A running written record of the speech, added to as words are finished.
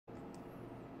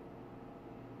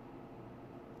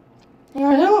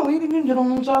Yeah, hello, ladies and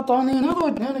gentlemen, South on the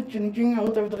another Lieutenant Jing. I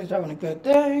hope everybody's having a good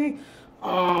day.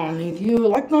 If you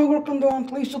like my work I'm doing,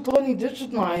 please support me. This is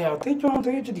my Patreon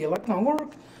page if you like my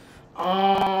work.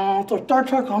 So Star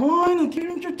Trek Online, if you're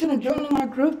interested in joining my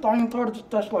group, I am part of the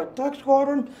Special Attack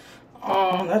Squadron.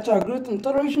 That's our group and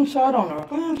Federation side. On our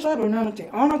clan side, we're known as the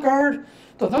Honor Guard.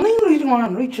 So the main reason why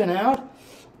I'm reaching out,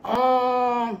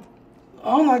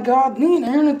 oh my God, me and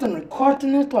Aaron have been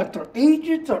requesting this like they're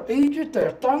ages.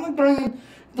 They're finally bringing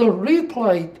the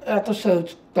replay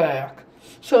episodes back.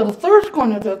 So the first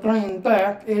one that they're bringing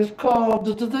back is called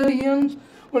the Devidians,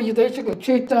 where you basically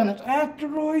chase down this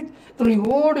asteroid. The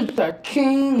reward is that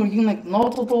king, where you can make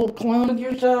multiple clones of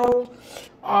yourselves.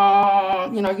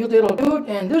 You'll be able to do it,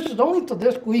 and this is only for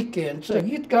this weekend. So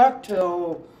you've got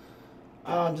till,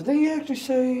 did they actually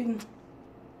say?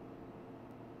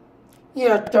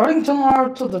 Yeah, starting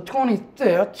tomorrow to the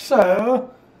 25th,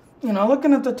 so,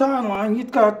 looking at the timeline,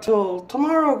 you've got till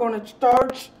tomorrow when it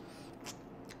starts.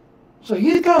 So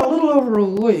you've got a little over a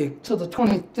week to the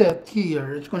 25th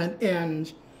here is when it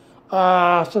ends.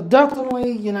 So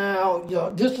definitely,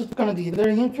 this is going to be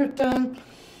very interesting.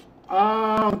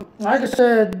 Like I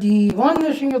said, the one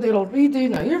mission that'll redo,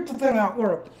 now here's the thing how it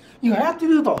works. You have to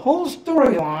do the whole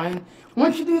storyline.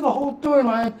 Once you do the whole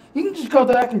storyline, you can just go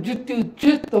back and just do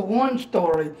just the one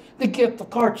story to get the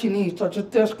parts you need, such as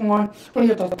this one, where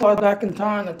you have to fly back in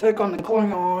time to take on the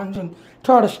Klingons and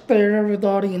try to spare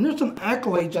everybody. And there's some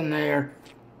accolades in there.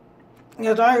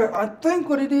 Yes, I think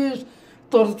what it is,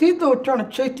 so the people are trying to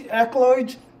chase the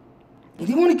accolades. If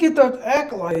you want to get those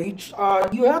accolades,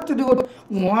 you have to do it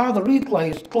while the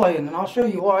replay is playing, and I'll show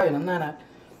you why in a minute.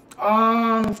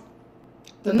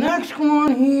 The next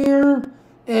one here,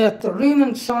 at the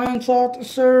Reman Science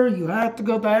Officer, you have to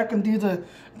go back and do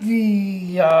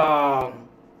oh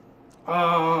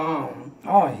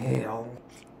hell.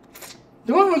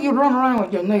 The one where you run around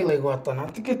with your melee weapon, I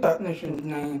forget that mission's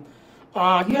name.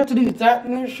 You have to do that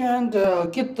mission to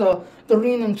get the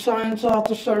Reman Science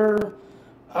Officer.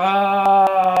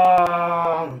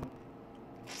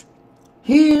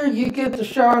 Here you get the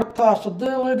shard of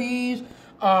possibilities.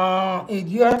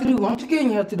 You have to do, once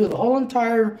again, you have to do the whole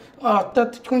entire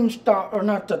the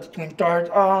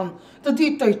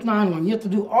Deep Space Nine one. You have to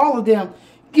do all of them,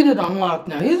 get it unlocked.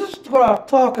 Now, this is what I'm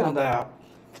talking about.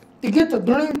 To get the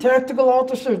Green Tactical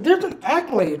Officer, there's an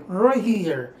accolade right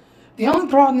here. The only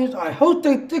problem is, I hope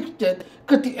they fixed it,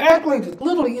 because the accolade is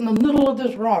literally in the middle of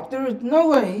this rock. There is no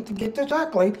way to get this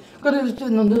accolade, because it is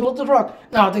in the middle of the rock.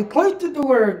 Now, they placed it to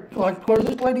where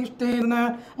this lady's standing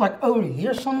at, like over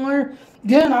here somewhere.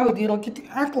 Then I would be able to get the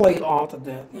accolade off of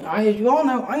that. As you all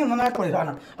know, I am an accolade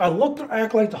hunter. I look for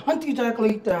accolades, I hunt these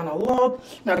accolades down, I love.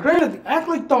 Now, granted, the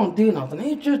accolades don't do nothing.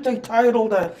 It's just a title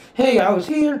that, hey, I was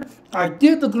here, I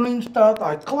did the green stuff,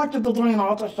 I collected the green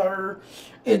officer.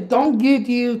 It don't give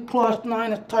you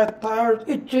 +9 type powers.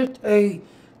 It's just a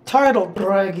title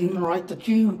bragging, right, that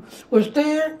you was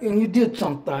there and you did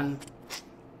something.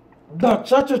 But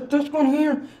such as this one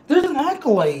here, there's an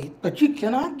accolade, but you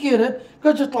cannot get it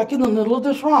because it's like in the middle of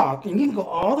this rock. And you can go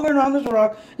all the way around this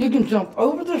rock. You can jump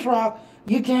over this rock.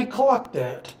 You can't collect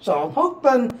it. So I'm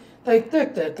hoping they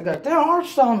fix it, because there are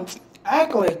some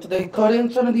accolades they cut in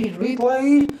some of these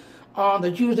relays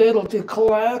that you was able to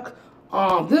collect.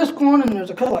 This one, and there's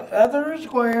a couple of others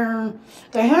where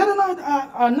they had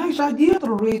a nice idea to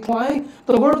replay,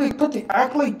 but where they put the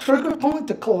accolade trigger point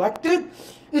to collect it,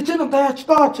 it's in a bad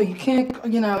spot, so you can't,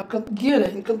 get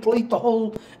it and complete the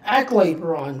whole accolade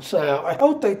run. So I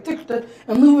hope they fixed it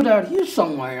and move it out here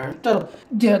somewhere instead of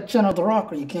dead center of the rock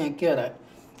where you can't get it.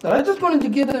 So I just wanted to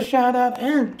give it a shout out.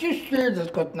 Aaron just shared this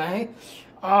with me.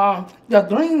 They're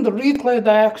bringing the replay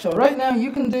back, so right now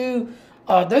you can do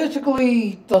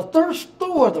basically the third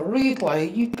store of the replay.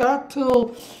 You've got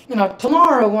till,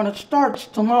 tomorrow when it starts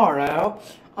tomorrow,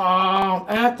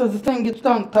 after the thing gets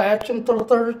done patching until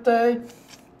Thursday,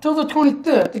 till the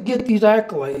 25th to get these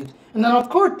accolades. And then, of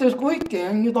course, this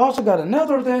weekend, you've also got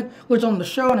another thing, which I'm going to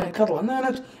show in a couple of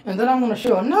minutes, and then I'm going to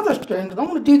show another string, because I'm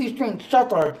going to do these strings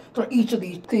separate for each of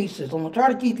these pieces. I'm going to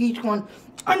try to keep each one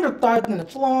under 5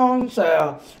 minutes long,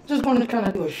 so just going to kind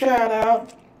of do a shout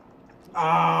out.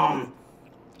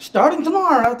 Starting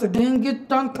tomorrow, after then get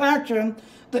done patching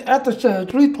the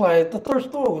episodes replay, the first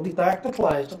store will be back to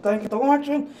play. So thank you for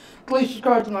watching. Please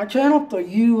subscribe to my channel for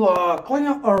you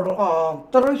Klingon or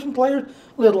Federation players.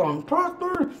 Live long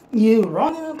prosper. You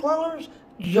Romulan players,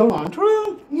 Joe on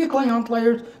true. You Klingon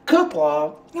players,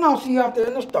 Comet. And I'll see you out there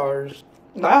in the stars.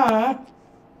 Bye.